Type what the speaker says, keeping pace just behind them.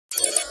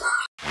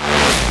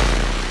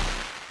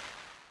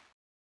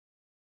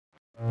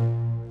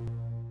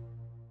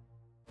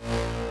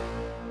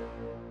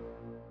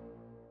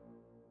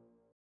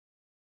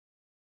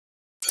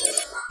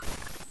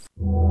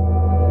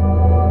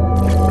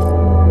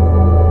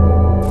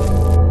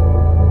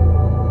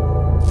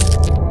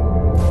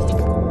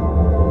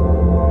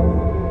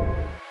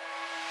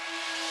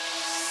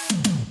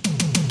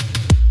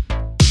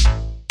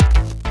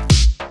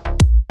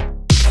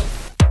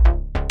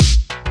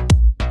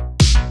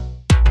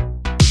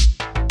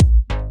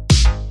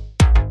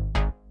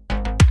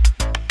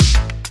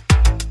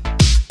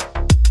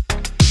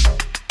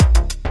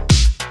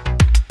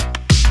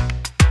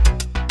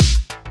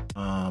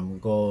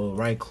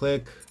right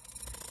click,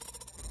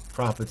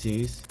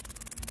 properties.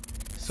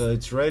 So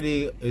it's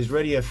ready at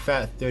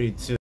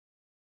FAT32.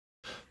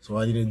 So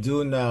what I need to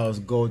do now is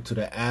go to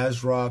the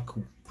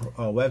Asrock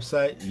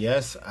website.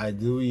 Yes, I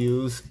do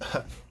use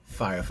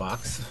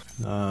Firefox.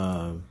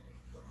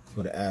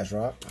 Go to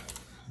Asrock.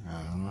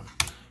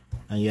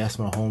 And yes,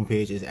 my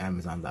homepage is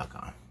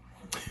Amazon.com.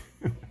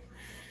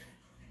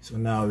 So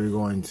now we're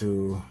going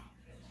to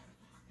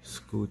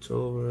scooch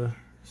over,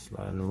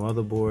 slide on the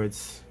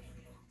motherboards,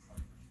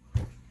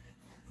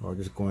 or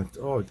just going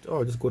to,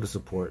 just go to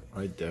support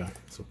right there.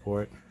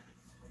 Support.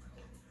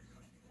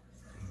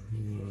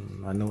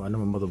 I know my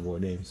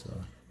motherboard name, so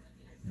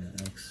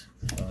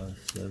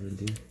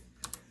X570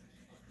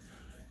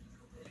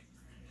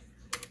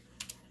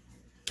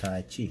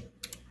 TaiChi.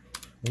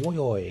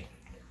 Oi.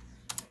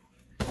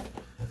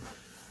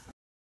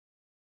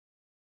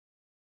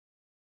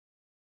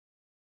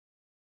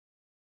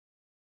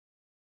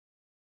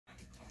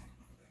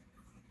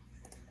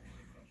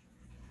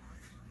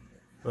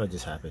 What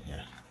just happened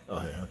here? Oh,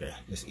 here, okay,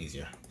 it's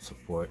easier.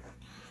 Support,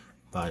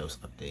 BIOS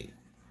update.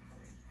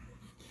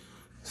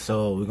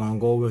 So we're gonna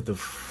go with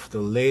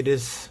the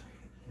latest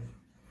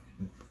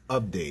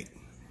update.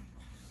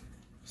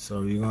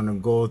 So we're gonna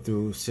go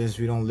through, since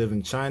we don't live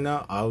in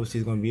China,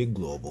 obviously it's gonna be a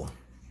global.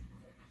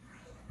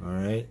 All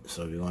right,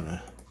 so we're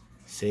gonna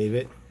save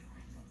it.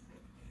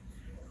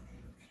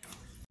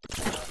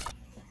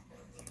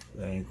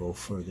 And go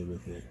further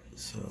with it.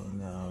 So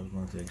now we're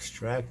going to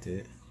extract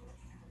it.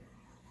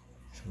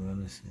 So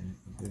let's see,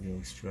 we're going to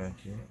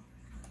extract it.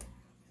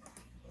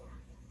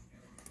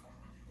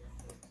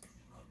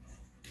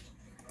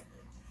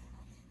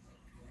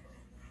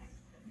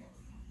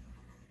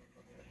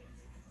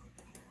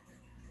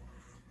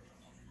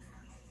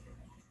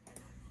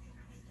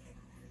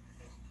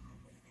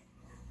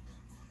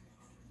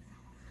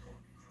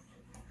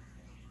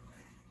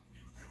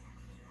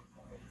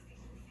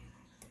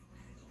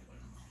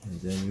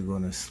 And then we're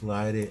going to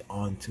slide it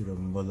onto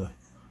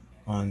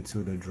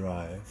the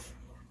drive.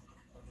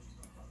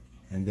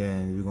 And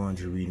then we're going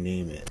to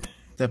rename it.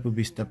 Step will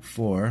be step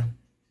 4.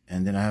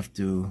 And then I have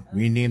to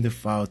rename the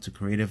file to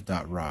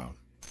creative.rom.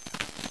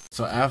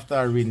 So after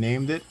I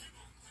renamed it,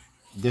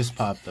 this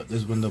popped up,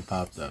 this window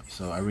popped up.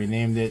 So I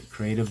renamed it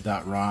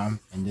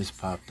creative.rom and this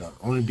popped up.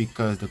 Only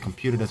because the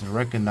computer doesn't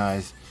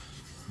recognize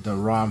the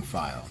ROM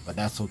file. But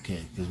that's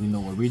okay, because we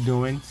know what we're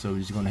doing. So we're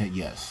just going to hit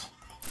yes.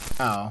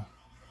 Now,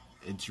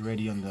 it's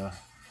ready on the,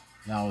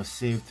 now it's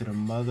saved to the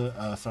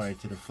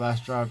to the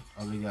flash drive.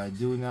 All we gotta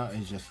do now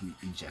is just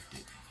eject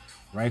it.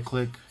 Right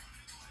click,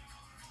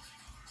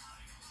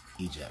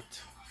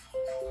 eject.